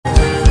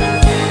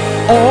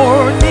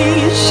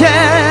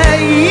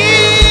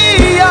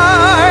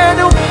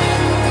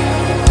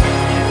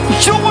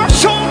You are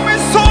showing me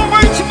so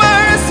much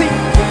mercy,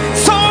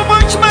 so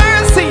much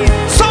mercy,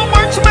 so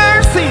much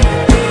mercy,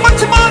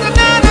 much more than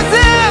I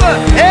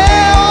deserve.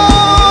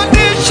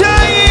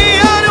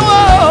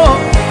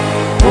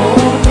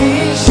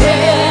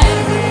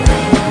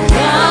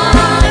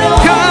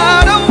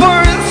 God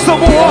above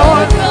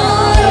someone.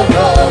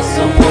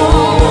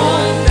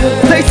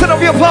 Taste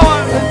of your power.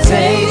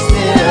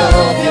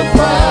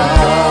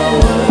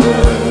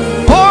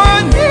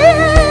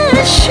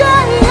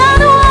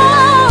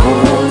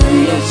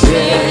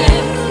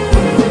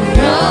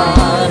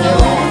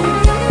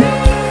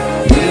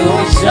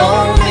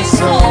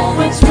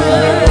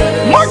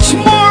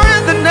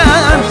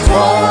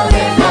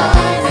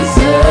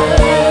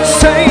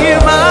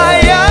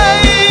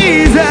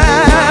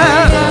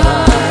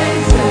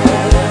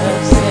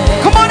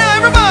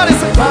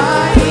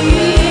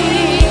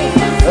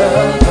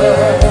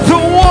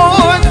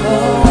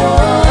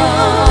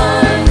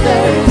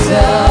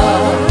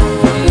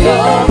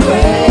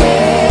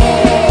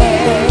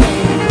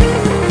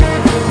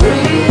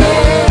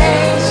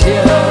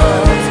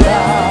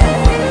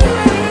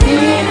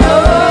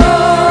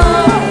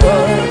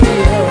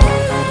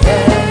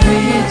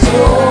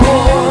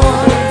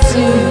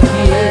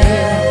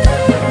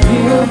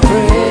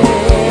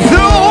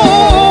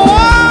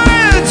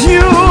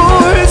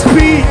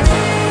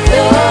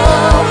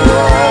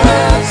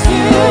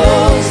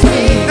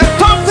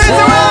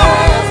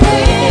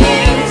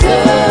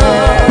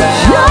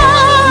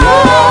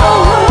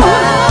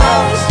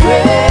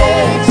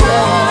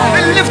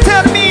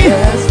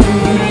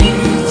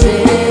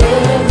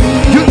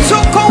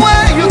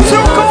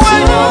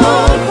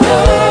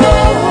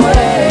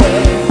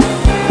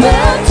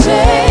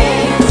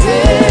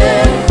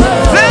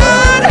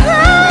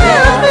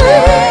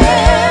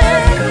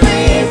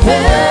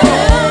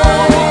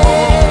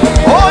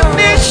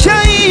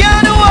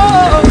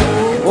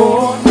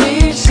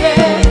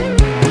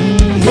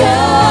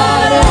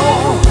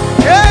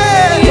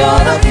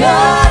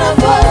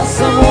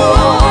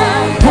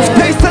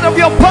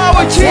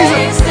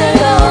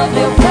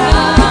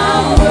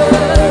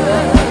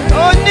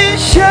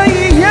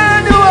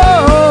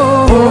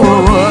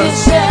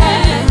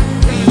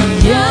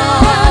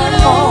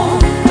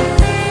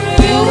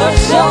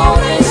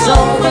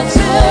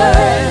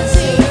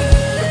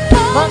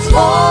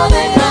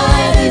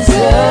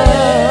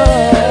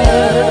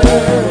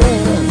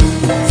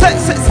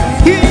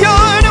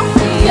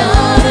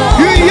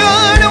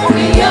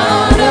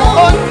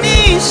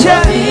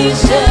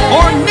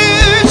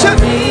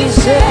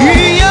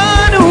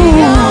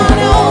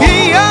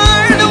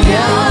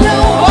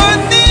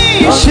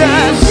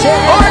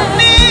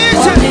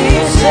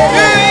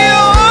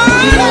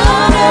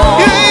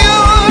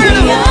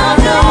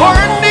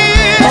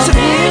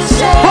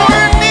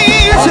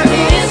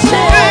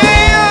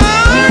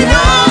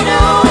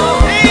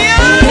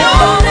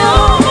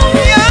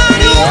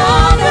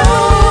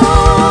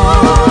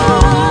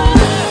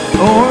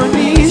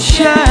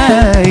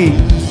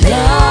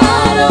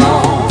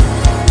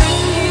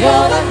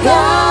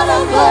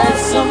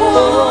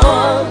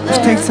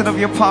 Tasted of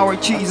your power,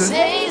 Jesus.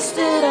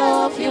 Tasted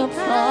of your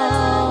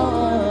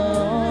power.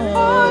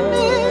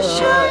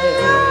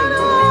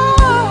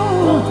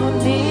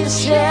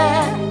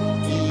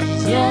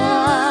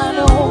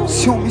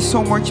 Show me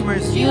so much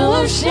mercy. You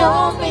have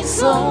shown me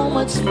so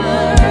much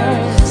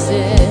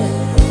mercy.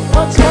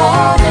 What's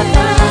more than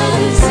I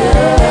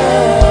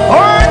deserve?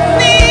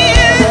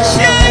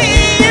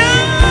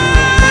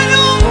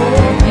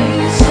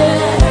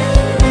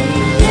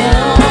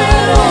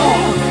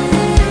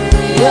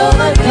 You're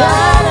the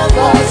God of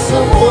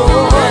awesome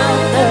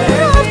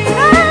wonder. I'm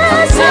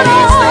tasted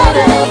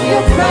of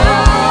your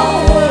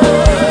power.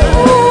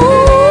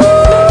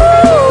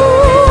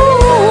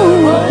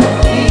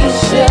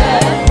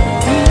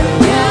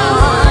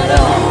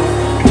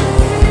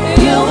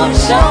 You have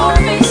shown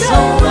me so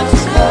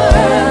much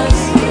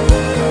mercy.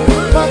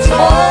 What's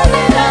more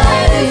than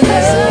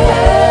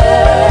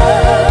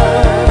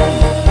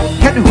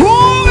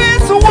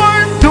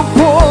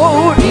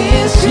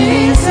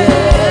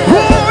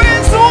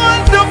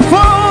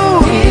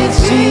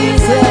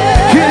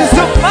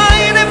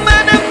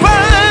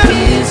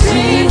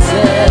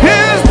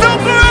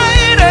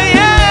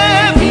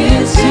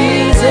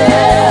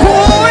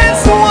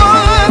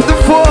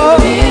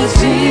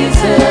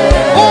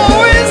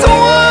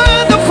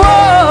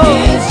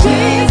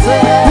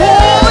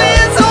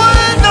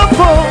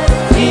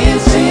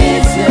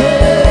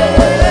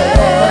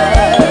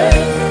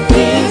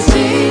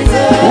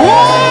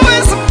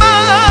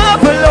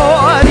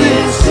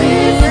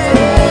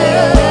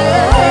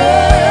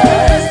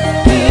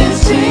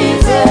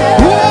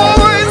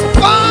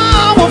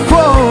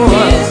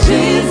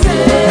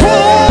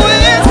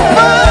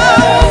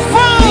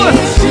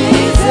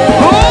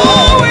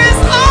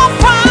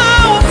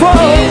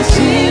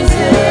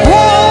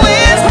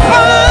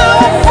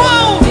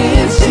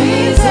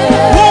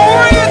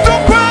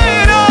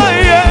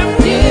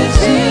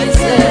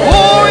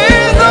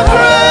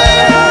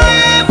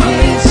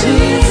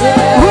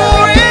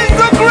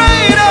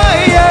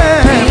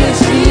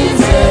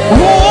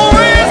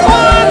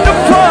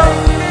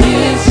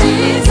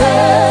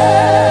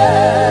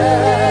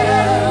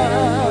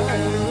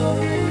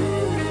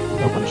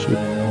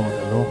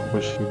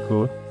Worship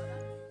God.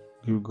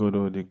 Give God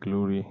all the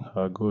glory.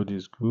 Our God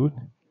is good.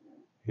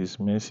 His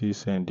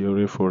mercies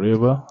endure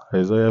forever.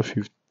 Isaiah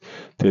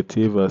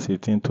 30 verse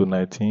 18 to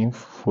 19.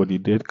 For the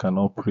dead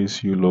cannot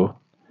praise you, Lord.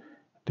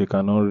 They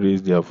cannot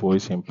raise their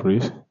voice in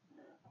praise.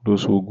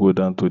 Those who go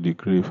down to the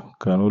grave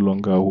can no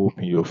longer hope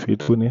in your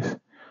faithfulness.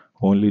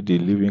 Only the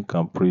living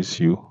can praise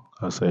you,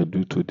 as I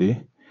do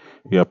today.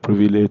 You are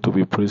privileged to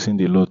be praising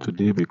the Lord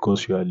today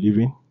because you are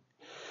living.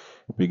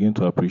 Begin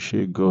to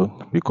appreciate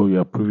God because you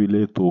are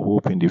privileged to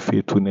hope in the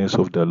faithfulness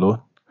of the Lord.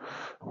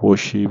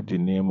 Worship the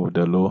name of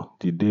the Lord.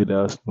 The dead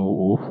has no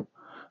hope,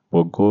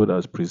 but God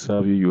has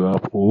preserved you. You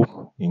have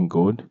hope in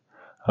God.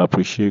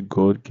 Appreciate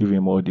God. Give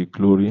Him all the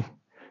glory.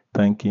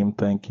 Thank Him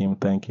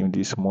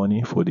this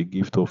morning for the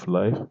gift of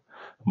life.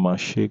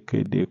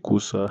 Masheke de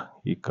Kusa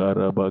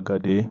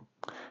Ikarabagade.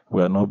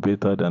 We are not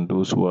better than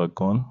those who are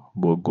gone,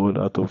 but God,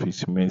 out of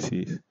His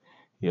mercies,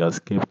 He has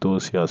kept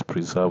us, He has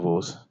preserved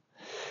us.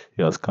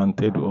 He has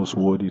counted us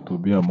worthy to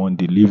be among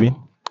the living.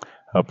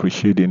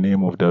 Appreciate the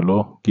name of the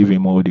Lord. Give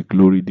Him all the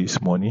glory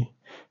this morning.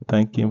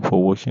 Thank Him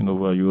for watching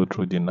over you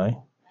through the night.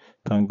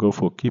 Thank God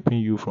for keeping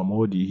you from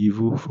all the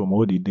evil, from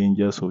all the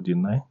dangers of the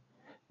night.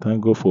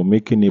 Thank God for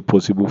making it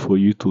possible for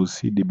you to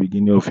see the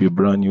beginning of a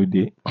brand new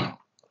day.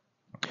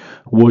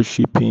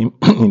 Worship Him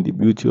in the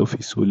beauty of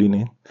His holy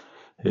name.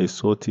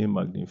 Exalt Him,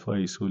 magnify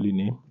His holy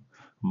name.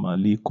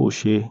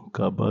 Malikoshe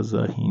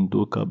Kabaza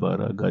Hindo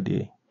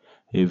Kabaragade.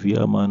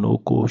 Evia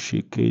Manoko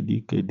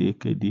Shekedi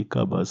Kedi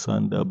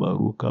Kabasanda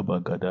Baruka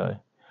Bagadai.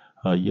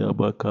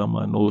 Ayabaka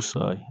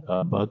Manosai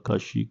Abaka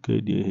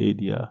Shike de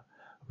Hedia.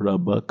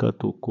 Rabaka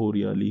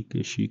Tokoria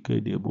Like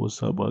Shike de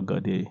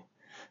Bosabagade.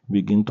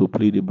 Begin to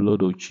plead the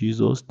blood of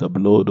Jesus, the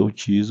blood of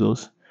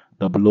Jesus,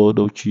 the blood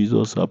of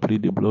Jesus. I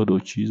plead the blood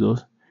of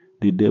Jesus.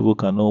 The devil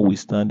cannot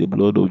withstand the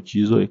blood of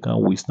Jesus. He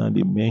can't withstand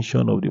the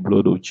mention of the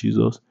blood of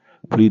Jesus.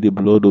 Plead the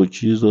blood of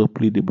Jesus.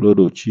 Plead the blood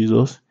of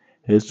Jesus.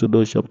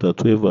 Exodus chapter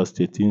 12 verse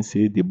 13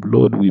 says, the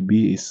blood will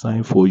be a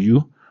sign for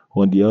you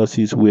on the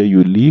houses where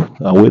you live.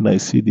 And when I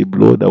see the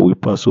blood, I will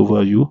pass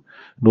over you.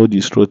 No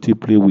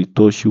destructive plague will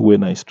touch you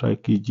when I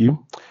strike Egypt.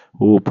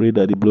 Oh, pray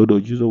that the blood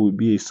of Jesus will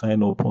be a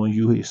sign upon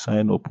you, a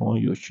sign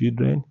upon your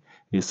children,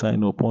 a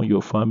sign upon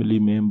your family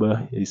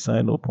member, a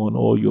sign upon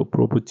all your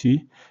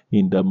property.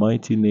 In the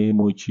mighty name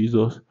of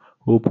Jesus,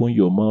 open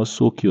your mouth,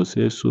 soak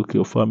yourself, soak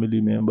your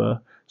family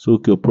member,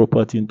 soak your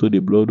property into the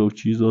blood of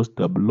Jesus,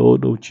 the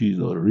blood of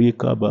Jesus.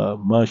 Rikaba,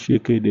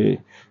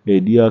 Mashekede,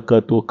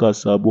 Ediakatoka,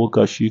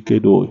 Saboka,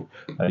 Shikedo.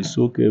 I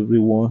soak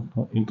everyone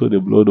into the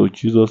blood of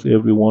Jesus,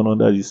 everyone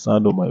under the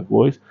sound of my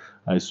voice.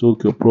 I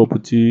soak your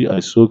property,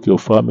 I soak your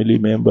family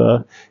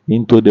member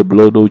into the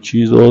blood of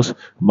Jesus.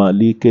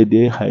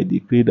 Malikede, I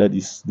decree that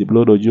the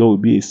blood of Jesus will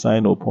be a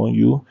sign upon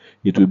you.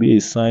 It will be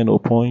a sign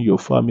upon your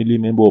family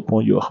member,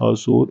 upon your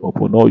household,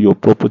 upon all your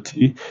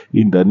property.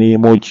 In the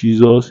name of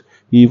Jesus,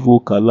 evil,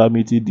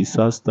 calamity,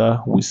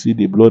 disaster, we see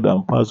the blood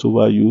and pass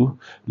over you.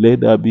 Let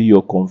that be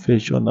your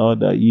confession now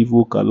that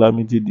evil,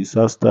 calamity,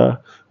 disaster,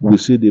 we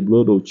see the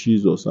blood of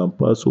Jesus and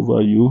pass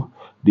over you.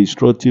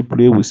 Destructive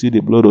plague, we see the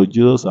blood of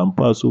Jesus and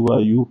pass over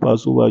you,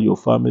 pass over your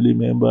family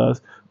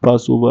members,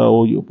 pass over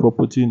all your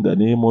property in the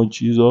name of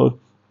Jesus.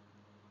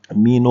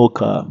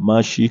 Minoka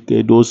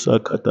mashikedo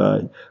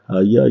sakatai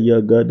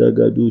ayaya gada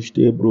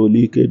gadushte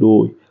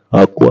brolikedo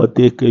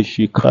akwateke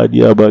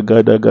shikadia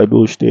bagada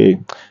gadoshte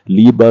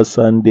liba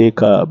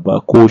sandeka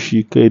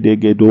bakoshike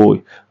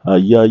degedoi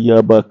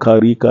ayaya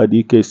bakarika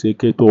dike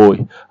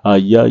seketoi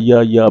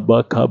ayaya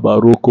yabaka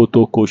baroko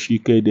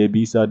tokoshike de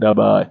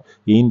bisadabai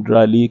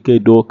indralike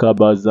doka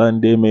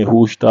bazande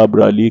mehushta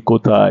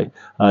bralikotai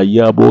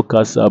ayabo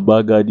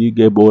kasabaga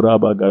dige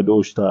boraba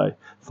gadoshtai.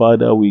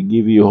 Father, we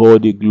give you all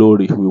the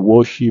glory. We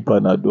worship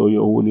and adore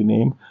your holy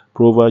name.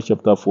 Proverbs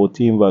chapter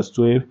 14 verse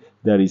 12.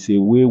 There is a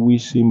way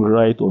which seems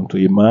right unto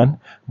a man,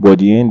 but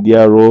the end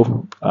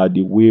thereof are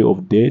the way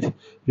of death.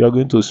 You are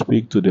going to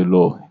speak to the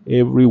Lord.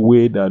 Every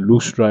way that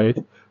looks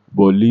right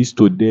but leads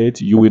to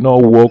death, you will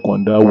not walk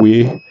on that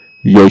way.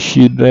 Your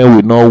children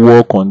will not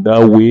walk on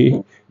that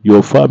way.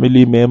 Your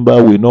family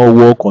member will not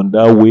walk on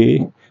that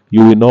way.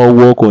 You will not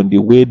walk on the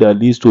way that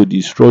leads to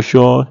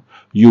destruction.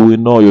 You will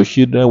not, your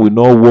children will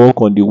not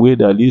walk on the way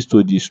that leads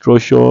to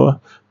destruction.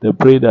 They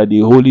pray that the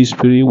Holy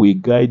Spirit will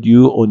guide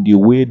you on the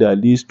way that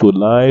leads to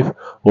life,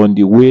 on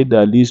the way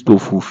that leads to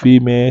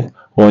fulfillment,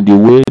 on the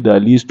way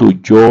that leads to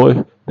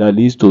joy, that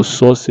leads to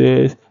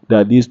success,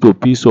 that leads to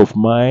peace of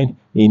mind.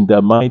 In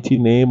the mighty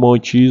name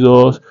of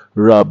Jesus,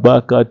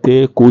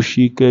 Rabakate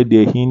Koshike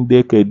de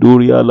Hinde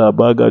Keduria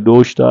Labaga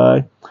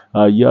Doshtai.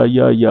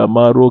 Ayaya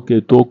Yamaro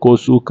Ketoko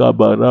Suka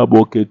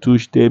Barabo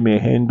Ketushte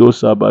Mehendo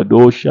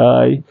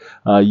Sabadoshai.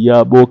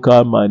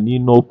 Ayaboka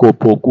Manino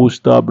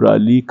Kopokusta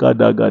Bralika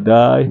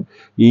Dagadai.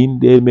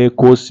 Indeme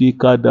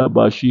Kosika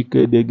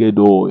Dabashike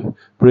Degedoi.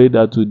 Pray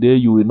that today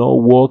you will not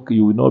walk,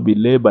 you will not be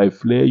led by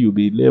flesh, you will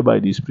be led by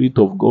the Spirit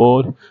of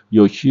God.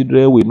 Your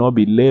children will not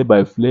be led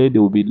by flesh, they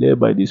will be led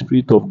by the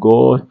Spirit of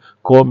God.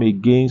 Come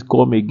against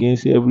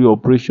every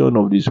oppression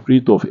of the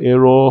spirit of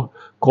error.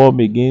 Come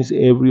against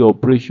every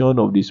oppression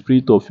of the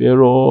spirit of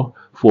error.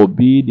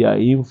 forbid their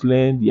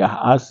influence, their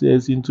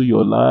access into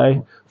your life,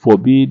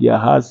 forbid their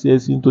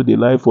access into the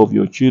life of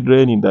your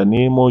children in the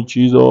name of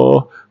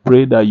Jesus.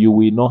 Pray that you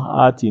will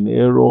not act in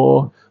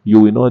error, you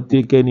will not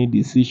take any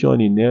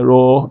decision in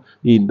error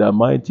in the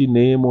mighty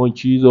name of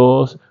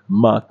Jesus.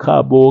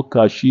 Makabo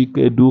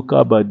kashike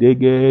duka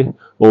badege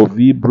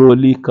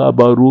ovibroli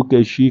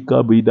kabaruke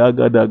shika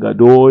bidaga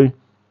dagadoi.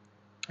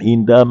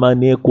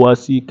 Indamane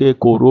kwasike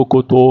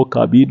korokoto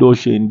kabido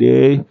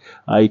shende.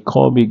 I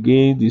come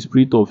against the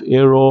spirit of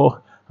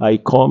error. I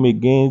come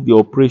against the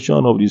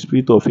operation of the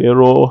spirit of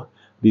error.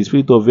 The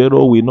spirit of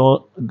error will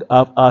not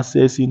have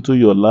access into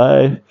your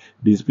life.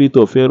 The spirit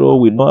of error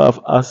will not have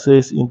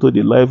access into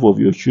the life of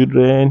your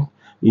children.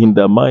 In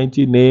the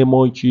mighty name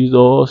of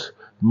Jesus.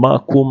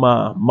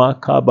 Makuma,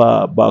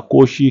 Makaba,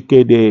 Bakoshi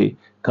Kede,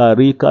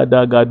 Karika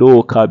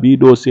Dagado,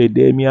 Kabido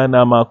Sedemia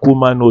na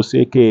Makuma no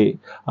Seke,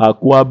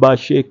 Akwaba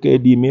Sheke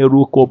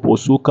Dimeru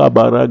Koposuka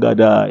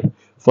Baragadai.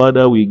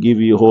 Father, we give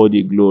you all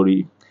the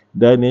glory.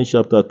 Daniel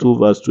chapter 2,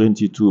 verse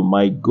 22.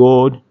 My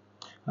God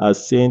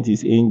has sent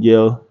his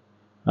angel,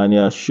 and he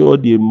has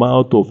shut the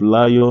mouth of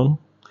lion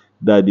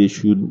that they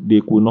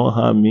could not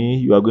harm me.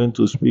 You are going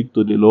to speak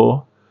to the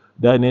Lord.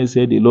 Daniel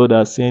said, the Lord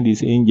has sent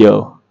his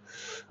angel.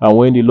 And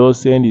when the Lord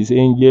sent his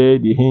angel,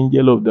 the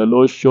angel of the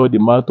Lord shut the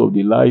mouth of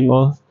the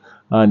lions,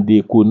 and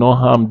they could not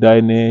harm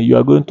Daniel. You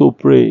are going to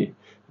pray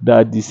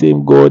that the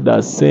same God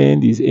that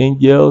sent his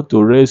angel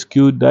to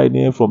rescue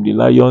Daniel from the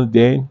lion's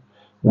den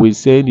will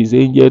send his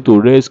angel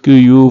to rescue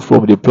you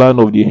from the plan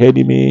of the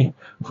enemy,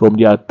 from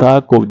the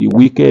attack of the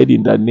wicked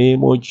in the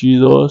name of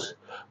Jesus.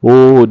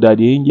 Oh, that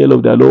the angel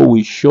of the Lord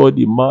will shut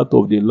the mouth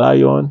of the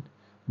lion.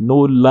 No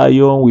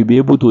lion will be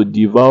able to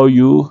devour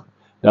you.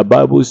 The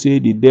Bible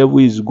says the devil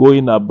is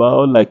going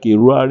about like a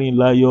roaring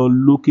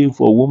lion looking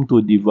for whom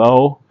to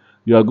devour.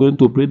 You are going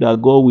to pray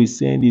that God will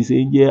send his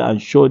angel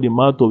and shut the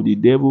mouth of the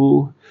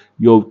devil.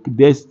 Your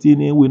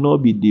destiny will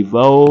not be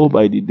devoured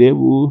by the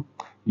devil.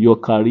 Your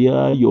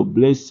career, your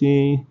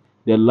blessing,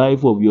 the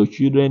life of your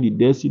children, the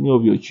destiny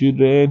of your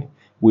children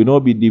will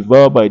not be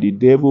devoured by the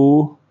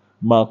devil.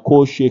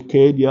 Mako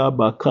shekedia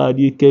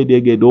bakadi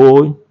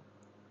kedegedoi.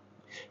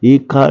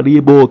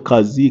 Ikaribo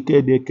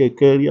kazike de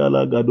kekeria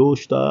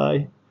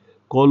lagadoshtai.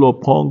 Call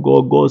upon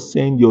God. God,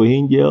 send your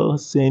angel.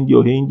 Send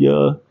your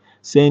angel.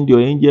 Send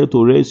your angel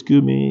to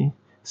rescue me.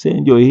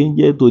 Send your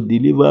angel to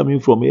deliver me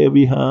from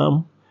every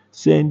harm.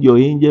 Send your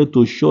angel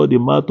to shut the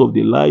mouth of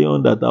the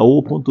lion that are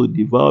open to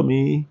devour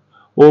me.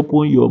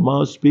 Open your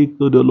mouth, speak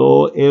to the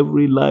Lord.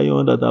 Every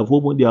lion that have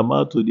opened their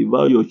mouth to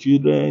devour your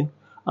children,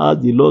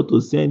 ask the Lord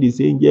to send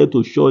his angel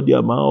to shut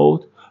their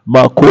mouth.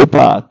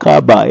 Makopa,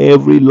 Kaba,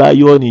 every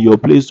lion in your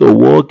place of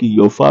work, in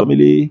your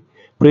family,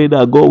 pray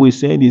that God will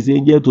send his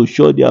angel to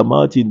shut their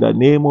mouth in the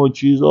name of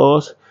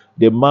Jesus.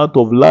 The mouth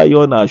of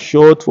lion are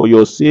shut for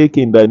your sake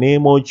in the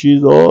name of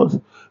Jesus.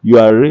 You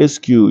are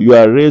rescued. You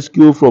are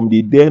rescued from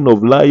the den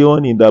of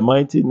lion in the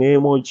mighty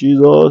name of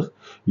Jesus.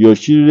 Your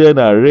children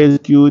are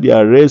rescued. They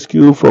are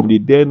rescued from the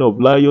den of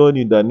lion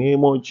in the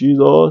name of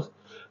Jesus.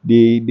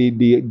 The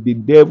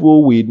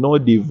devil will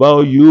not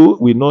devour you,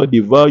 will not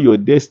devour your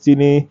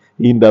destiny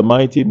in the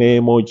mighty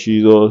name of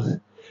Jesus.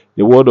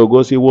 The word of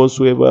God says,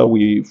 whatsoever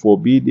we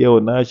forbid here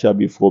on earth shall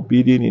be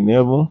forbidden in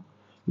heaven.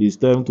 It's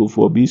time to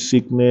forbid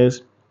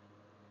sickness,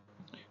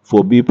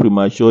 forbid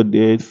premature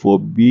death,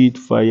 forbid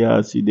fire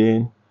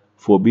accident,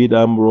 forbid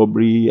armed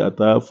robbery,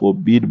 attack,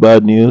 forbid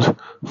bad news,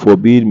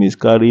 forbid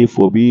miscarriage,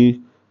 forbid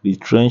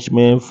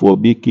retrenchment,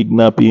 forbid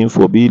kidnapping,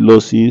 forbid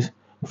losses,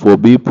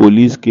 forbid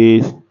police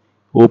case.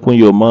 Open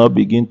your mouth,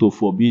 begin to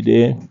forbid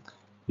them.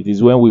 It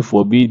is when we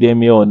forbid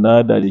them here on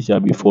earth that it shall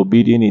be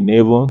forbidden in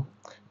heaven.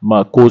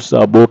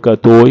 Makosa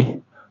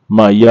bokatoi,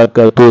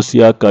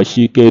 mayakatosia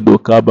kashike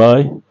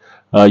dokabai,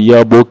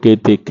 ayaboke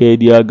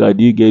tekedia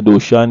gadige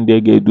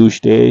doshandege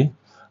dushte,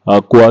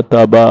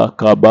 akwataba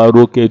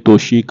kabaroke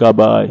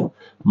toshikabai,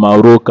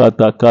 maroka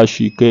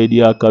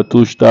takashikedia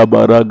katushta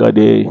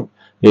baragade,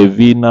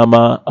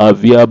 evinama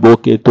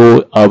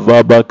aviaboketo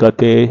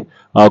avabakate,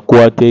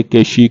 akwate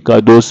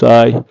keshika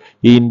dosai,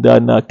 inda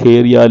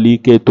nakeria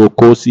like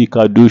tokosi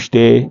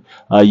kadushte,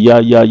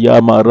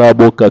 ayaya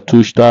marabo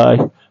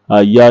katushtai,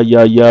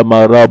 ayaya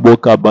marabo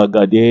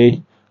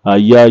kabagade,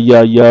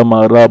 ayaya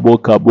marabo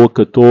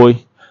kabokatoi,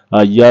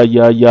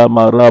 ayaya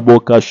marabo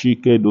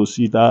kashike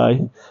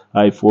dositai.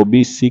 I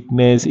forbid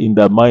sickness in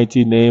the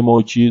mighty name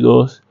of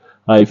Jesus.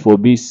 I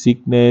forbid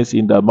sickness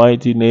in the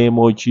mighty name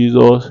of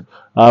Jesus.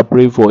 I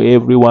pray for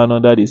everyone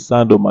under the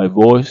sound of my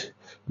voice.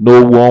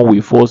 No one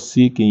will fall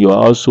sick in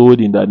your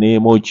household in the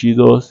name of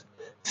Jesus.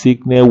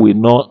 Sickness will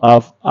not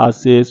have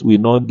access, will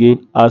not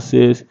gain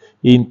access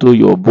into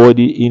your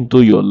body,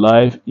 into your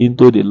life,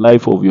 into the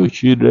life of your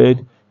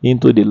children,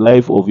 into the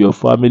life of your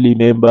family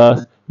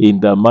members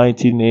in the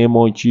mighty name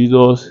of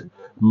Jesus.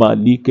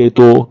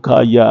 Maliketo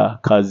kaya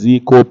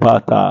kaziko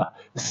pata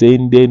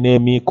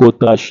sendenemi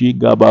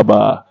kotashiga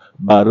baba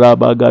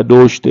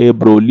barabagadoshte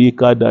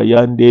brolika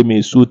dayande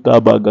mesuta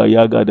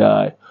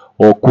bagayagadai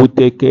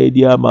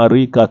okutekedia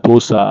marika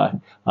tosa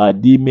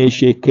Adime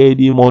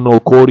shekedi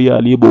monokori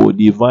alibo.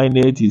 Divine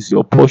health is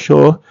your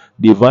portion.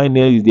 Divine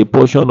health is the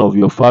portion of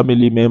your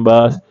family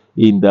members.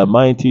 In the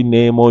mighty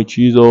name of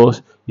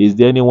Jesus. Is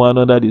there anyone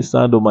under the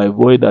sound of my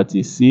voice that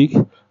is sick?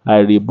 I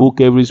rebuke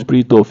every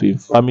spirit of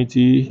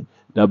infirmity.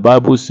 The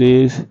Bible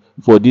says,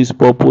 for this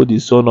purpose the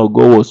Son of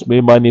God was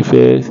made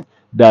manifest,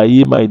 that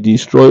he might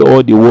destroy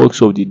all the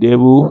works of the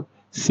devil.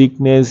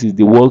 Sickness is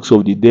the works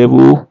of the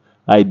devil.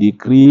 I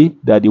decree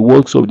that the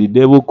works of the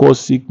devil cause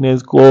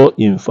sickness, cause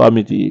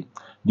infirmity.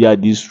 They are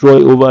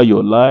destroyed over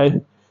your life,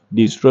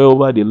 destroy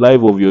over the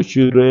life of your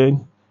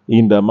children.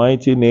 In the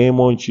mighty name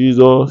of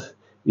Jesus.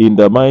 In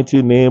the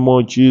mighty name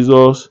of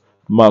Jesus.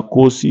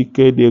 Makosi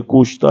kede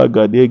kushta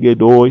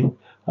gadegedoi.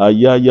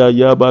 Ayaya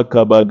yaba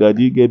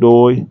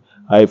kabagadigedoi.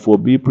 I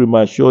forbid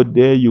premature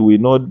death. You will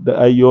not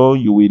die young.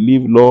 You will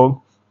live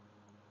long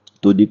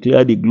to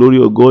declare the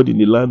glory of God in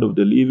the land of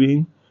the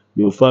living.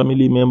 Your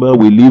family member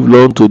will live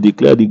long to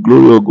declare the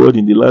glory of God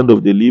in the land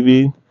of the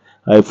living.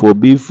 I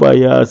forbid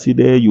fire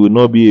accident. You will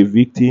not be a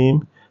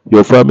victim.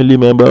 Your family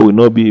member will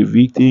not be a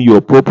victim.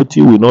 Your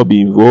property will not be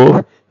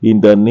involved.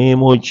 In the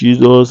name of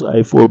Jesus,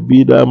 I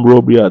forbid armed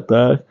robbery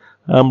attack.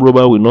 Armed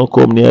robber will not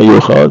come near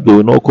your house. They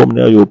will not come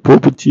near your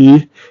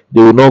property.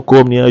 They will not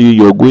come near you.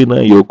 You're going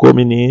out, you're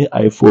coming in.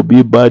 I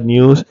forbid bad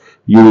news.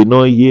 You will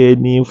not hear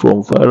any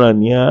from far and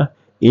near.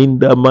 In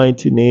the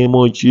mighty name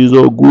of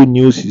Jesus, good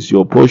news is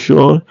your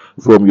portion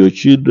from your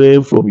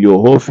children, from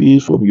your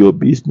office, from your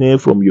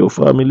business, from your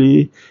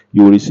family.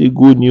 You will receive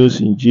good news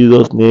in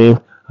Jesus' name.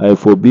 I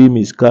forbid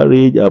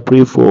miscarriage. I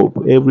pray for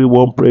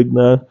everyone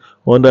pregnant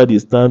under the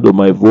stand of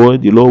my voice.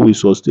 The Lord will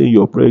sustain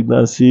your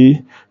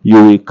pregnancy.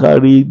 You will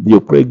carry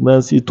your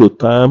pregnancy to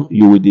term.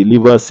 You will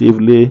deliver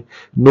safely.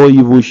 No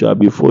evil shall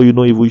befall you.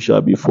 No evil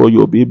shall befall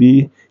your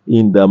baby.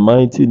 In the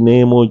mighty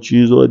name of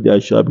Jesus, there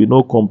shall be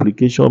no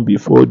complication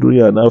before,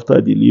 during, and after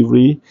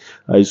delivery.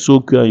 I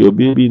soak you and your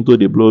baby into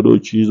the blood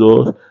of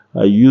Jesus.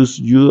 I use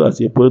you as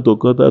a point of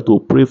contact to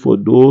pray for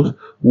those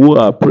who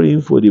are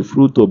praying for the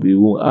fruit of the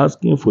womb,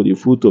 asking for the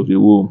fruit of the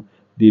womb.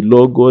 The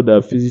Lord God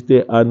that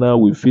visited Anna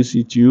will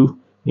visit you.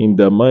 In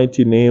the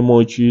mighty name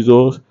of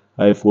Jesus,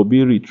 I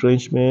forbid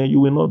retrenchment.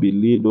 You will not be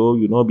laid off.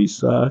 You will not be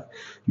sacked.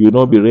 You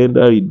will not be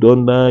rendered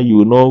redundant. You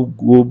will not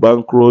go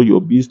bankrupt.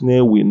 Your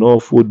business will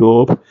not fold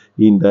up.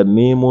 In the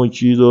name of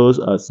Jesus,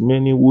 as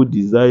many who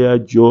desire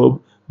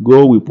job,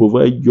 God will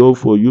provide job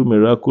for you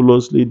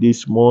miraculously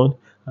this month.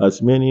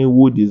 As many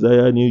who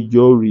desire new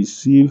job,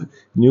 receive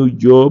new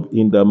job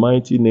in the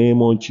mighty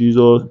name of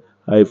Jesus.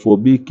 I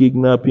forbid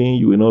kidnapping.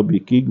 You will not be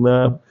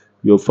kidnapped.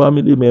 Your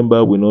family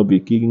member will not be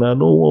kidnapped.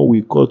 No one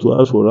will call to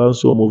ask for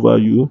ransom over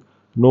you.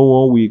 No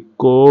one will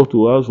call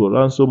to ask for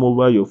ransom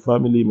over your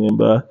family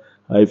member.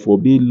 I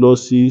forbid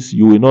losses.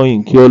 You will not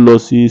incur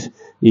losses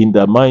in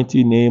the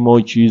mighty name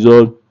of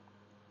Jesus.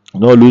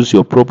 Not lose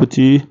your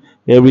property.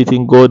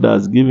 Everything God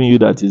has given you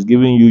that is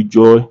giving you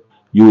joy,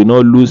 you will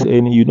not lose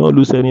any. You will not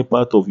lose any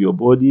part of your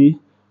body.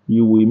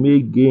 You will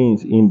make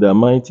gains in the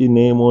mighty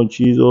name of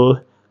Jesus.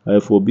 I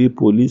forbid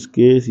police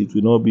case. It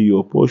will not be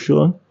your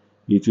portion.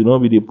 It will not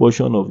be the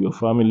portion of your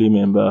family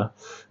member.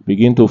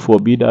 Begin to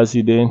forbid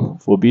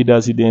accident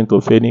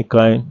of any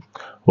kind,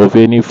 of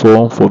any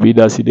form. Forbid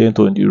accident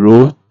on the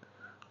road,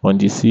 on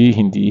the sea,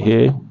 in the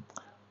air,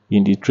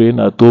 in the train,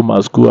 at home,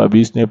 at school, at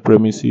business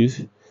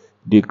premises.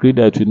 Decree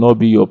that will not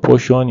be your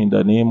portion in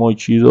the name of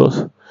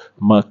Jesus.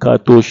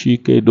 Makato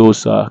shike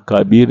dosa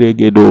kabire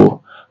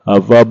gedo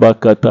avaba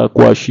kata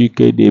kwa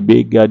shike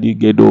debe gadi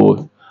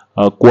gedo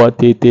akwa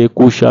tete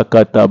kusha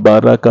kata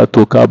baraka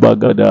tokaba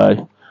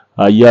gadai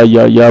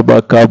ayaya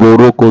yaba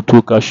kaboroko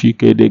tuka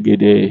shike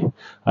degede.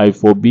 I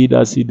forbid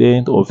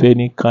accident of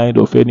any kind,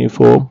 of any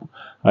form.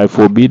 I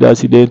forbid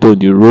accident on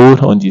the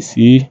road, on the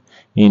sea,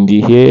 in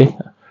the air,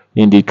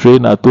 in the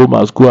train, at home,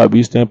 at school, at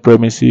business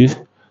premises.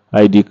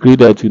 I decree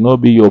that it will not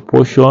be your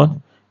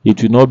portion.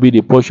 It will not be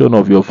the portion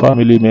of your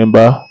family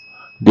member.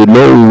 The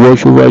Lord will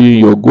watch over you in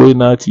your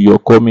going out, your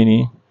coming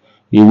in.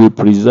 He will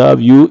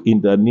preserve you in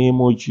the name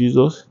of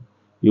Jesus.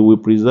 He will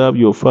preserve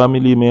your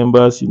family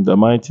members in the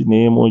mighty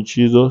name of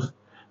Jesus.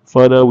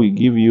 Father, we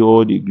give you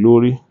all the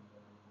glory.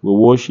 We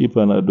worship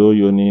and adore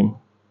your name.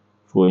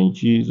 For in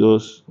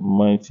Jesus'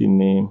 mighty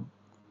name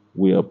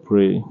we are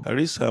praying. I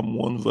read Psalm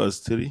 1 verse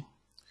 3.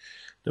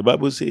 The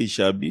Bible says, it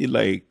shall be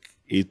like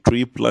a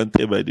tree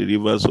planted by the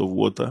rivers of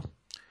water,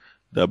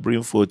 that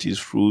bring forth his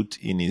fruit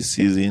in his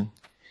season.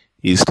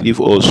 His leaf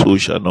also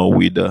shall not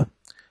wither,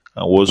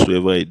 and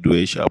whatsoever he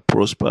doeth shall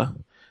prosper.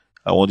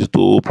 I want you to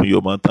open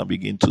your mouth and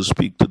begin to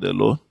speak to the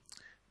Lord,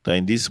 that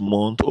in this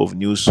month of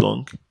new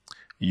song,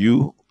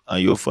 you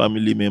and your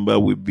family member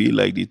will be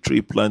like the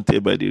tree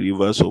planted by the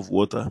rivers of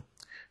water.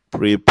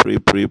 Pray, pray,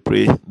 pray,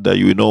 pray, that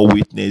you will not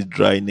witness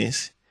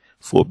dryness.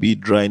 Forbid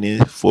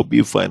dryness,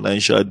 forbid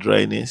financial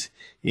dryness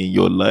in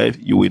your life.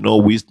 You will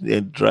not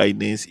witness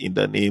dryness in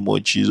the name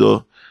of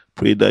Jesus.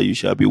 Pray that you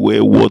shall be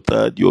well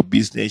watered, your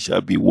business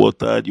shall be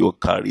watered, your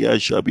career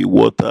shall be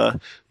watered,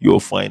 your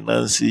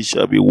finances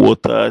shall be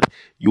watered.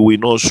 You will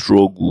not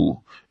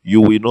struggle,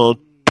 you will not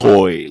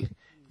toil,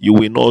 You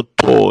will not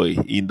toy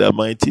in the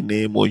mighty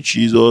name of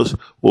Jesus.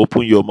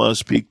 Open your mouth,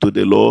 speak to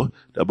the Lord.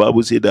 The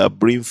Bible says that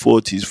bring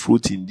forth his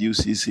fruit in due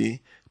season.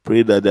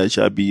 Pray that there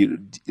shall be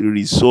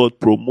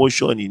result,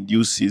 promotion in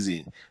due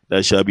season.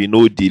 There shall be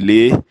no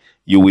delay.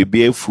 You will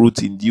bear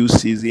fruit in due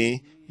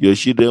season. Your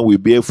children will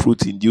bear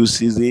fruit in due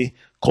season.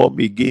 Come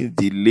against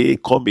delay,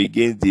 come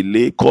against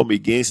delay, come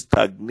against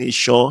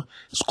stagnation,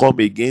 come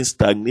against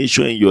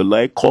stagnation in your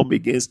life, come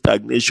against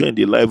stagnation in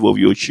the life of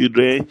your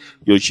children.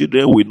 Your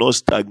children will not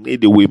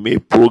stagnate, they will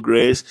make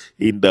progress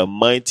in the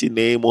mighty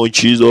name of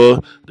Jesus.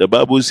 The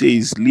Bible says,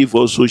 his leaf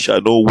also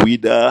shall not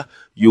wither.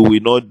 You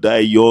will not die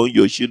young,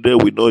 your children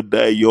will not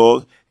die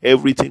young.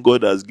 Everything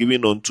God has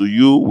given unto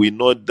you will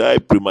not die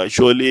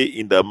prematurely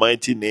in the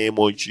mighty name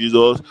of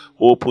Jesus.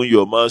 Open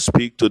your mouth,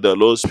 speak to the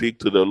Lord, speak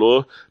to the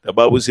Lord. The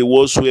Bible says,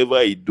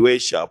 whatsoever he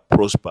doeth shall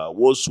prosper.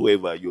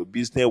 Whatsoever your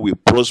business will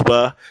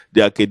prosper,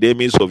 the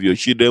academics of your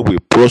children will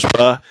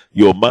prosper,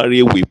 your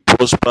marriage will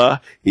prosper,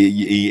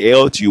 in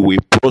health you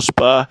will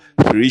prosper,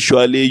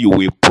 spiritually you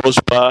will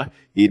prosper,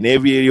 in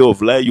every area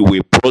of life you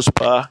will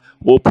prosper.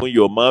 Open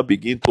your mouth,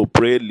 begin to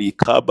pray.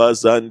 Likaba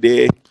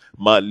zande.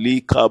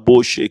 Malika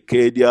bo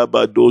shekedia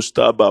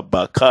badosta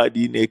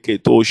babakadi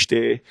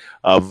neketoshte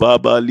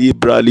avaba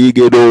libra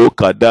ligedo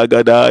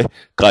kadagadai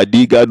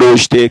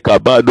kadigadoshte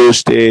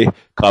kabadoste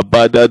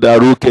kabada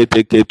daruke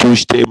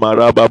teketushte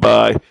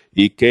marababai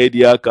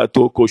ikedia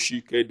katoko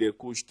shike de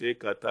kushte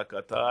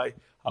katakatai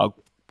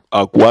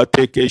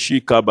akwate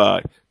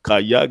keshikabai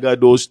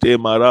kayagadoste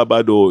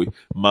marabadoi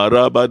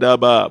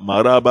marabadaba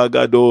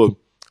marabagado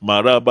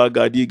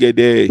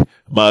Marabagadigede,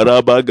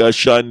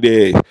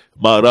 Marabagashande,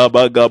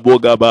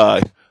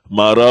 Marabagabogabai,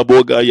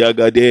 Maraboga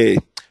Yagade,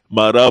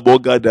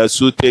 Maraboga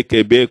Dasute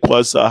Kebe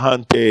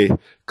Kwasahante,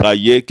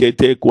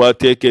 Kayekete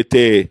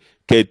Kwatekete,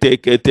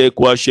 Ketekete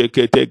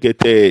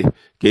Kwashekete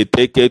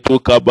Keteketu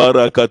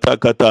Kabara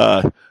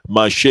Katakata,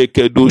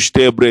 Masheke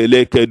dushte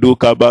breleke du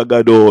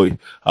kabagadoi,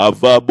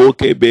 Avabo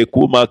Kebe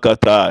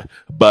Kumakata,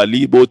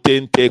 Balibo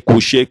tente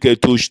kusheke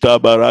tushta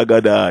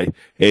baragadai,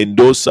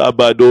 Endosa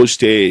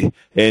badoste,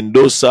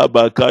 Endosa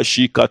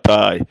bakashi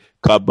katai,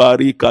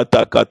 Kabari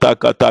kata kata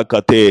kata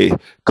kate,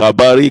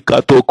 Kabari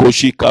kato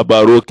koshi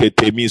kabaro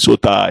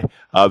ketemisotai,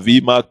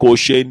 Avima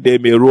koshende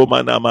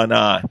meroma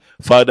namanai.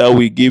 Father,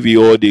 we give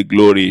you all the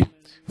glory.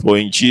 For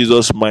in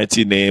Jesus'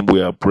 mighty name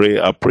we are praying.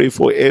 I pray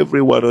for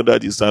everyone under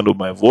the sound of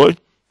my voice.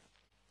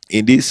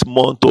 In this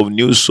month of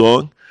new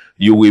song,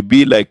 you will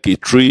be like a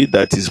tree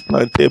that is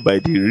planted by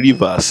the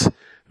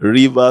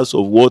rivers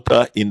of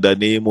water in the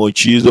name of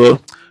Jesus.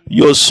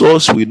 Your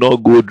source will not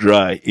go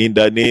dry in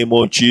the name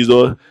of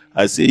Jesus.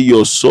 I say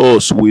your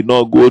source will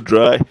not go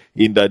dry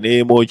in the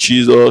name of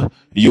Jesus.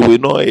 You will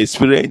not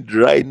experience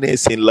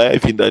dryness in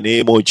life in the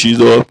name of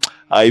Jesus.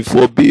 I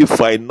forbid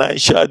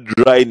financial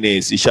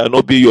dryness. It shall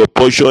not be your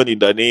portion in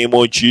the name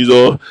of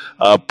Jesus.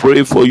 I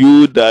pray for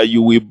you that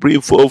you will bring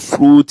forth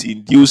fruit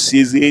in due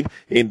season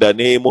in the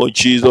name of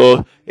Jesus.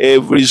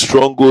 Every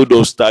stronghold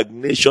of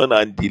stagnation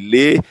and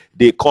delay,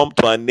 they come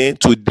to an end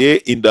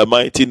today in the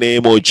mighty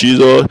name of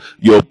Jesus.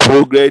 Your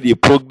progress, the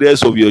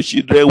progress of your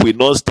children will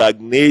not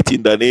stagnate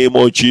in the name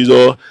of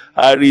Jesus.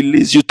 I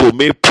release you to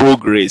make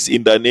progress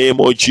in the name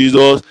of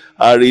Jesus.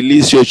 I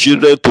release your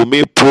children to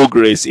make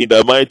progress in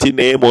the mighty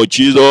name of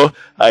Jesus.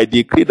 I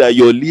decree that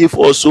your leaf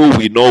also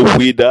will not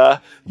wither.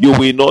 You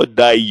will not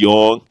die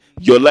young.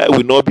 Your life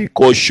will not be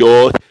cut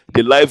short.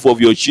 The life of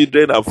your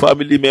children and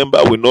family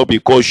member will not be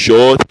cut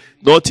short.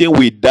 Nothing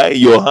will die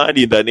in your hand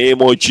in the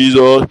name of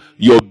Jesus.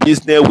 Your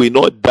business will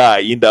not die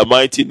in the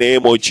mighty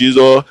name of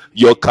Jesus.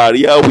 Your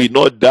career will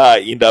not die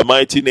in the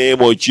mighty name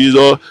of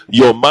Jesus.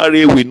 Your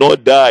marriage will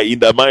not die in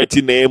the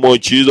mighty name of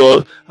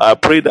Jesus. I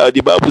pray that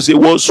the Bible says,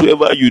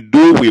 whatsoever you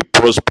do will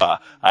prosper.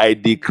 I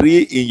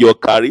decree in your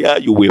career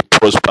you will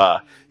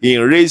prosper. In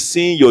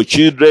raising your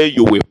children,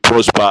 you will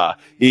prosper.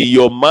 In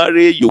your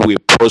marriage, you will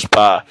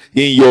prosper.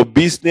 In your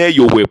business,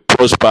 you will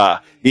prosper.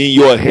 In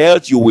your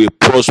health, you will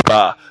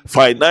prosper.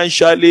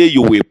 Financially,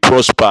 you will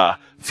prosper.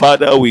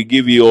 Father, we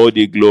give you all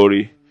the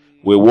glory.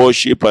 We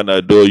worship and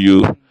adore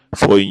you.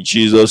 For in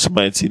Jesus'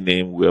 mighty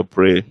name we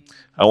pray.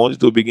 I want you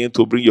to begin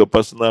to bring your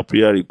personal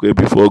prayer request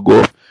before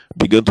God.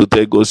 Begin to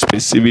tell God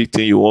specific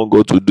thing you want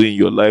God to do in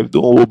your life.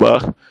 Don't hold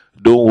back.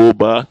 Don't hold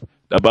back.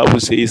 The Bible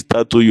says,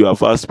 "Tato, you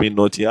have asked me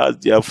nothing.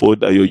 Ask therefore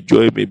that your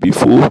joy may be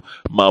full."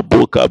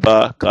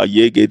 Mabokaba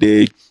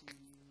kayegede.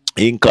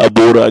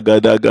 Inkabura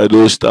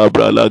gadagados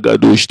tabrala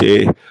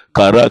gadoshte.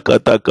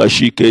 Karakata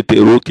kashikete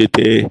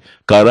rokete.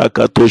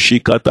 Karakatoshi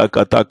kata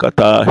kata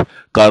kata.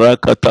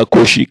 Karakata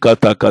koshi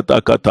kata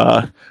kata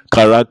kata.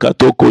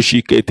 Karakato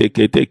koshi kete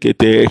kete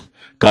kete.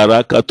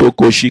 Karakato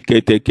koshi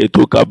kete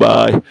ketu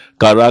kabai.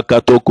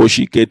 Karakato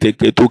koshi kete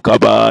ketu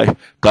kabai.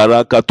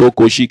 Karakato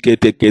koshi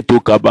kete ketu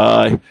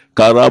kabai.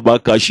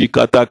 Karabaka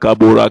shikata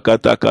kabura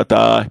kata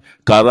kata.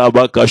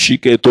 Karabaka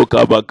shiketo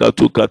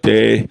kabakatu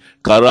kate.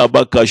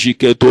 Karabaka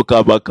shiketo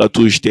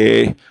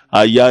kabakatushte.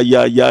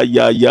 Ayaya ya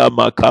ya ya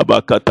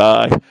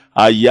makabakatai.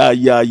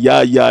 Ayaya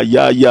ya ya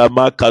ya ya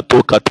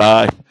makato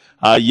katai.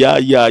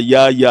 Ayaya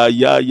ya ya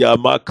ya ya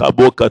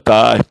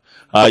makabokatai.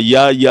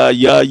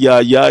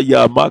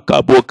 ya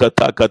makabo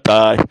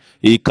katakatai.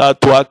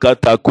 Ikatwa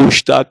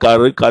katakushta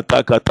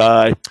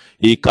karikatakatai.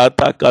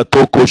 Ikata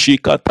katoko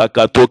shikata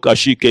katoka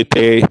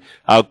shikete.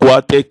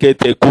 Akwate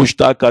kete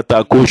kushta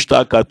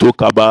katakushta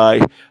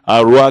katokabai.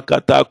 Arua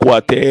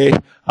katakwate.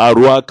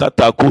 Arua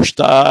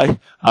katakushtai.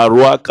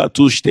 Arua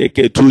katushte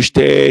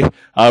ketushte.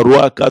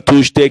 Arua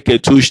katushte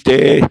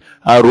ketushte.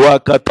 Arua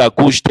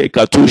katakushte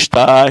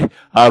katushtai.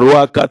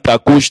 Arua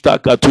katakushta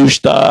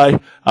katushtai.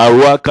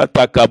 Arua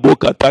katakabo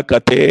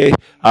katakate.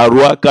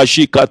 Arua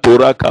kashika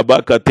tora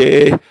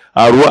kabakate.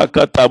 Arua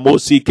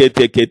katamosi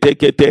kete kete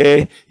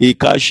kete.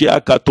 Ikashia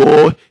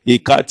kato.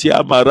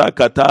 Ikatia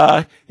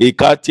marakata.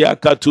 Ikatia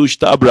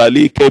katushta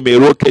brali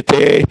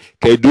kemerokete.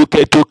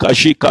 Keduke tu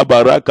kashika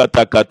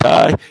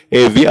barakatakata.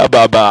 Evia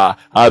baba.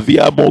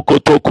 Avia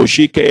mokoto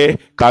koshike.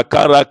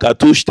 Kakara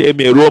katushte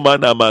meroma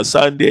na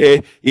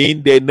masande.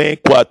 Indene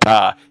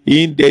kwata.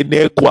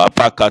 Indene kwa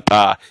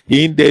pakata.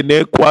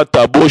 Indene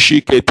kwata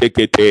boshi kete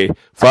kete.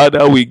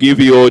 Father, we give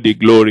you all the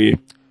glory.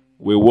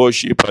 We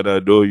worship and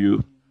adore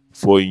you.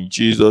 For in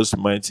Jesus'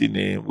 mighty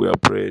name we are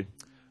praying.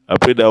 I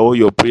pray that all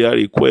your prayer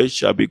requests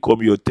shall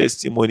become your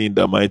testimony in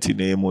the mighty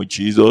name of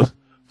Jesus.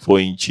 For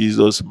in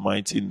Jesus'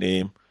 mighty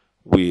name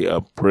we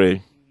are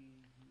praying.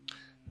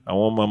 I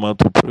want Mama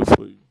to pray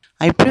for you.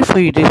 I pray for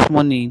you this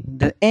morning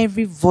that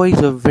every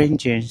voice of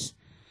vengeance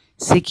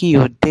seeking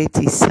your death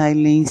is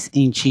silenced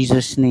in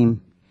Jesus'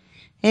 name.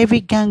 Every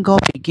gang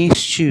up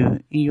against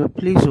you in your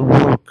place of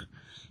work,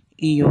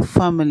 in your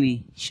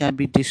family, shall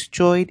be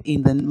destroyed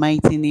in the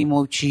mighty name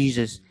of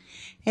Jesus.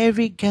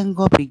 Every gang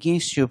up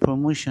against your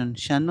promotion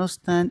shall not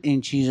stand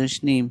in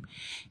Jesus' name.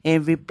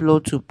 Every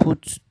plot to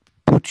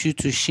put you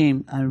to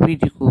shame and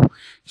ridicule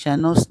shall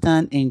not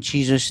stand in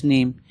Jesus'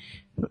 name.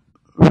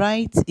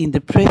 Right in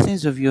the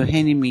presence of your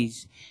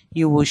enemies,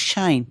 you will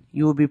shine,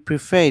 you will be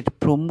preferred,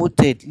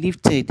 promoted,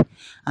 lifted,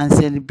 and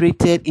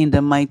celebrated in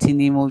the mighty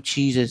name of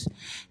Jesus.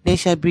 There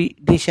shall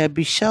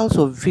be shouts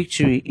of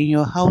victory in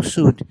your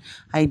household.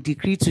 I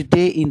decree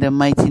today in the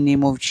mighty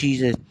name of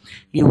Jesus.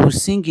 You will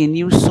sing a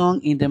new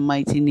song in the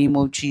mighty name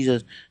of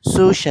Jesus.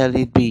 So shall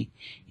it be.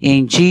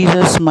 In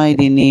Jesus'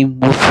 mighty name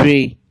we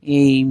pray.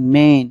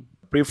 Amen.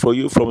 Pray for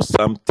you from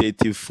Psalm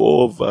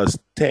 34 verse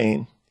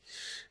 10.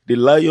 The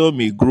lion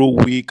may grow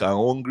weak and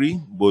hungry,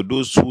 but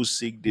those who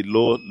seek the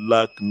Lord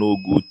lack no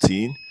good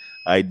thing.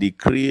 I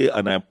decree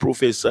and I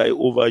prophesy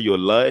over your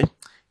life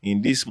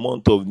in this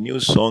month of new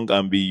song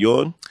and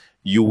beyond.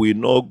 You will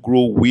not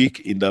grow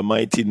weak in the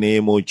mighty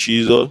name of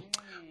Jesus.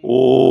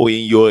 Oh,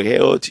 in your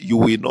health, you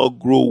will not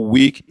grow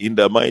weak in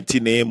the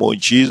mighty name of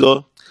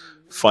Jesus.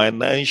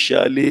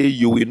 Financially,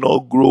 you will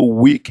not grow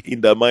weak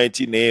in the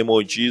mighty name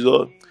of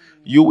Jesus.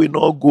 You will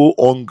not go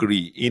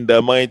hungry in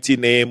the mighty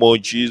name of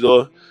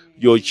Jesus.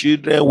 Your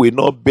children will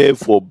not beg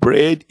for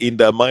bread in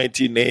the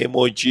mighty name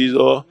of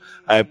Jesus.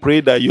 I pray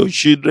that your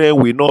children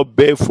will not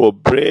beg for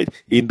bread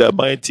in the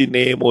mighty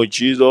name of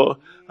Jesus.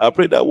 I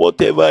pray that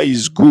whatever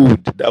is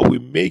good that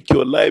will make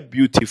your life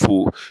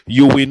beautiful,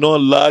 you will not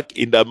lack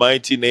in the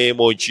mighty name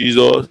of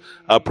Jesus.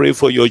 I pray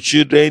for your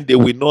children, they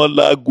will not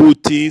lack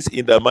good things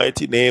in the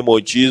mighty name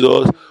of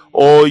Jesus.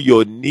 All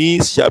your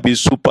needs shall be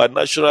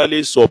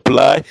supernaturally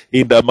supplied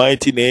in the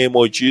mighty name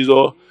of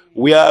Jesus.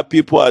 Where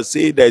people are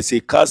saying there is a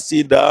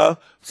casting down,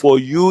 for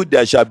you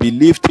there shall be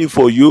lifting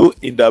for you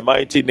in the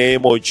mighty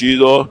name of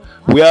Jesus.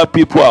 Where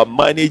people are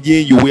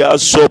managing, you will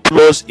have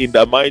surplus in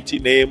the mighty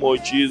name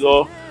of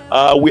Jesus.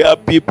 Where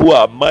people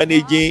are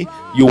managing,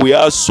 you will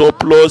have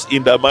surplus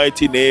in the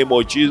mighty name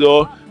of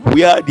Jesus.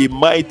 Where the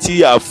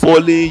mighty are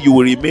falling, you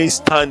will remain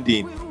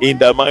standing in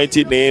the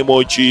mighty name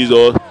of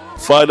Jesus.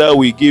 Father,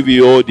 we give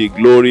you all the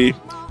glory.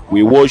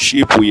 We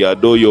worship, we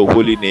adore your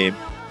holy name.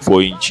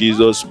 For in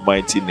Jesus'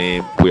 mighty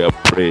name we are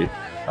praying.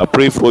 I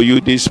pray for you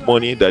this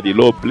morning that the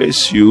Lord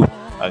bless you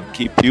and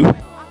keep you.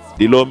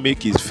 The Lord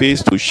make his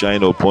face to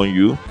shine upon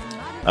you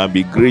and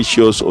be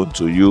gracious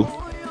unto you.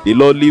 The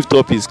Lord lift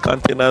up his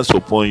countenance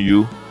upon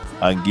you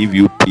and give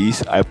you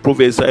peace. I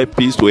prophesy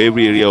peace to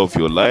every area of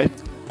your life.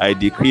 I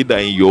decree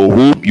that in your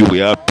home you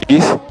will have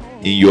peace.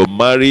 In your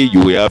marriage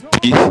you will have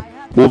peace.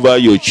 Over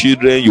your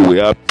children you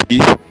will have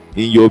peace.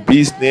 In your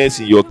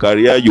business, in your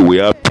career you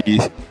will have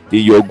peace.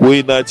 In your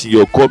going out, in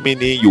your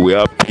coming in, you will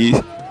have peace.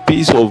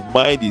 Peace of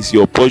mind is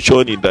your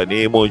portion in the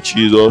name of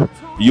Jesus.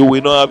 You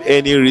will not have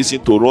any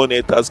reason to run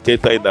a task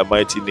in the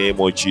mighty name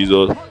of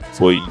Jesus.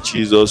 For in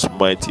Jesus'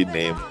 mighty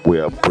name we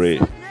are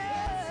praying.